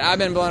 but I've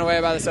been blown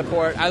away by the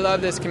support. I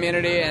love this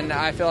community, and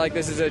I feel like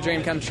this is a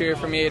dream come true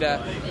for me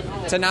to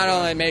to not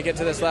only make it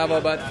to this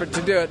level, but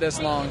to do it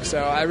this long.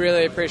 So I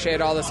really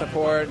appreciate all the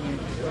support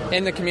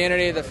in the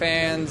community, the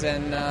fans,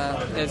 and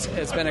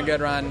it's been a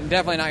good run.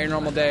 Definitely not your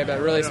normal day, but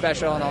really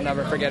special, and I'll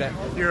never forget it.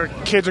 Your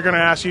kids are going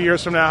to ask you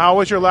years from now, how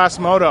was your last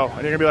moto?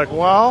 And you're going to be like,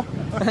 well...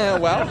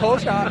 well, whole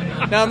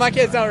shot. No, my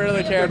kids don't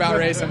really care about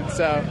racing,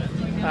 so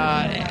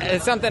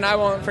it's something I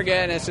won't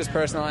forget, and it's just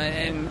personal.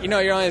 And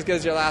you're only as good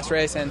as your last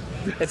race, and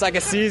it's like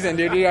a season,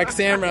 dude. You're like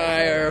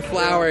samurai or a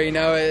flower,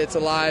 it's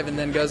alive and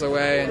then goes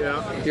away,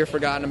 and you're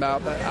forgotten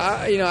about. But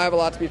I have a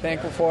lot to be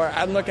thankful for.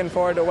 I'm looking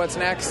forward to what's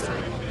next,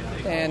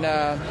 and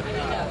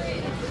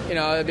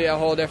it'll be a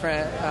whole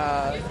different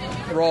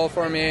role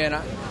for me, and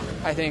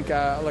I think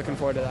looking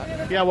forward to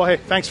that. Yeah, well, hey,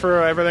 thanks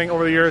for everything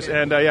over the years,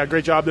 and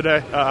great job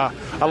today.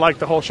 I like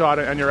the whole shot,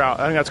 and you're out.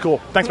 I think that's cool.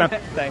 Thanks, man.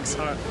 Thanks.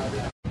 All right.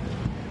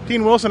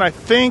 Dean Wilson, I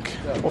think,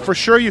 well, for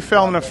sure you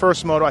fell in the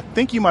first moto. I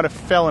think you might have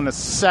fell in the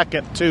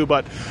second too,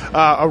 but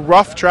a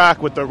rough track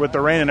with the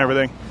rain and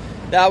everything.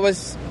 That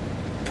was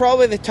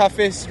probably the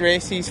toughest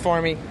races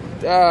for me.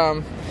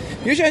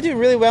 Usually I do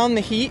really well in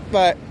the heat,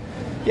 but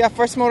yeah,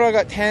 first moto I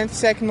got 10th,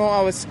 second moto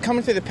I was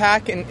coming through the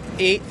pack in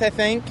 8th, I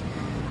think.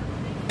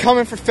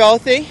 Coming for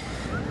Filthy.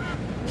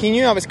 He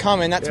knew I was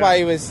coming, that's why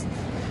he was...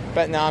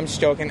 But no, I'm just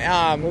joking.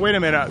 Well, wait a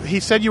minute. He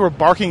said you were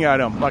barking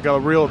at him like a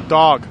real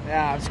dog.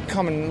 Yeah, I was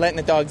coming, letting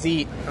the dogs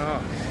eat.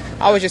 Oh.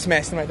 I was just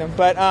messing with them.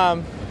 But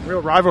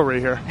real rivalry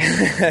here.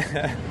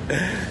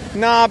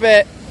 Nah,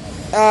 but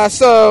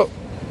so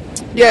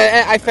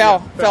yeah, I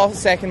fell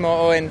second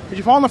moto. And did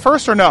you fall in the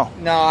first or no?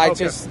 No, I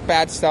just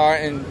bad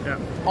start. And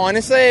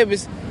honestly, it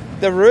was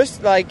the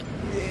roost. Like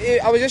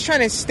I was just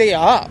trying to stay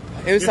up.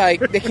 It was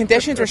like the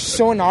conditions were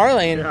so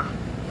gnarly. And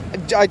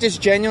I just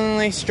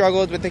genuinely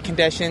struggled with the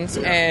conditions,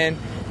 and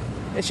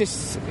it's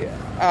just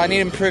I need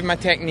to improve my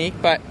technique.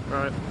 But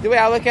the way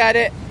I look at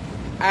it,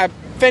 I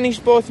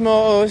finished both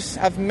motos.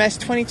 I've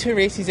missed 22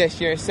 races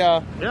this year,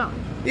 so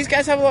these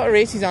guys have a lot of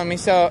races on me.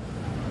 So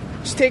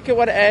just take it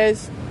what it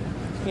is,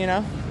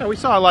 Yeah, we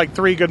saw like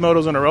 3 good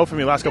motos in a row from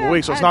you last couple of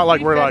weeks, so it's not like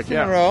we're like in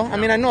a row. I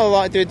mean, I know a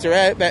lot of dudes are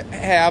out, but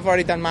hey, I've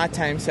already done my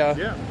time, so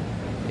yeah.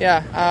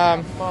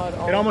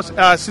 It almost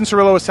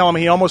Cincerillo was telling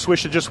me he almost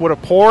wished it just would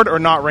have poured or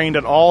not rained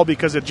at all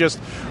because it just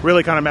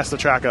really kind of messed the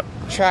track up.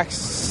 Track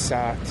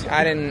sucked.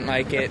 I didn't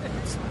like it.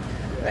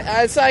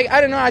 It's like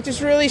I don't know. I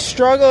just really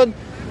struggled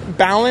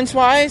balance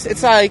wise.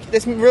 It's like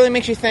this really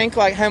makes you think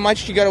like how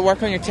much you got to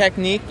work on your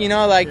technique.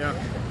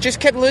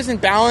 Just kept losing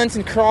balance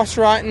and cross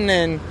rutting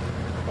and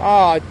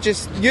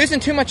just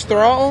using too much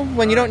throttle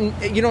when you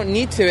don't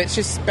need to. It's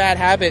just bad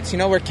habits.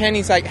 Where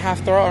Kenny's like half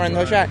throttle around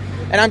the track,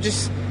 and I'm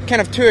just kind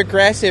of too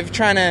aggressive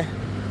trying to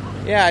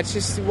it's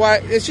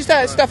just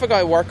that stuff I got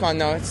to work on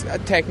though. It's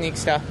technique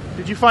stuff.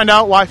 Did you find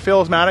out why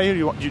Phil is mad at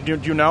you? Do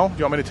you know? Do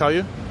you want me to tell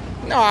you?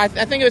 No, I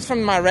think it was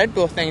from my Red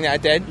Bull thing that I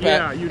did,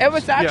 but it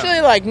was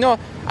actually like no.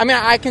 I mean,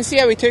 I can see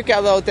how he took it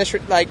a little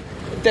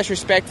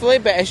disrespectfully,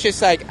 but it's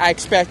just like I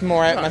expect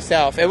more out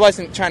myself. It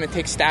wasn't trying to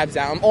take stabs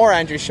at him or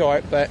Andrew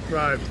Short, but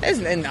it's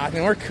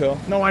nothing. We're cool.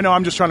 No, I know.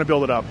 I'm just trying to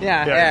build it up.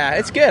 Yeah,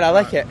 it's good. I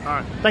like it. All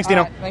right. Thanks,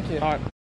 Dino. Thank you. All right.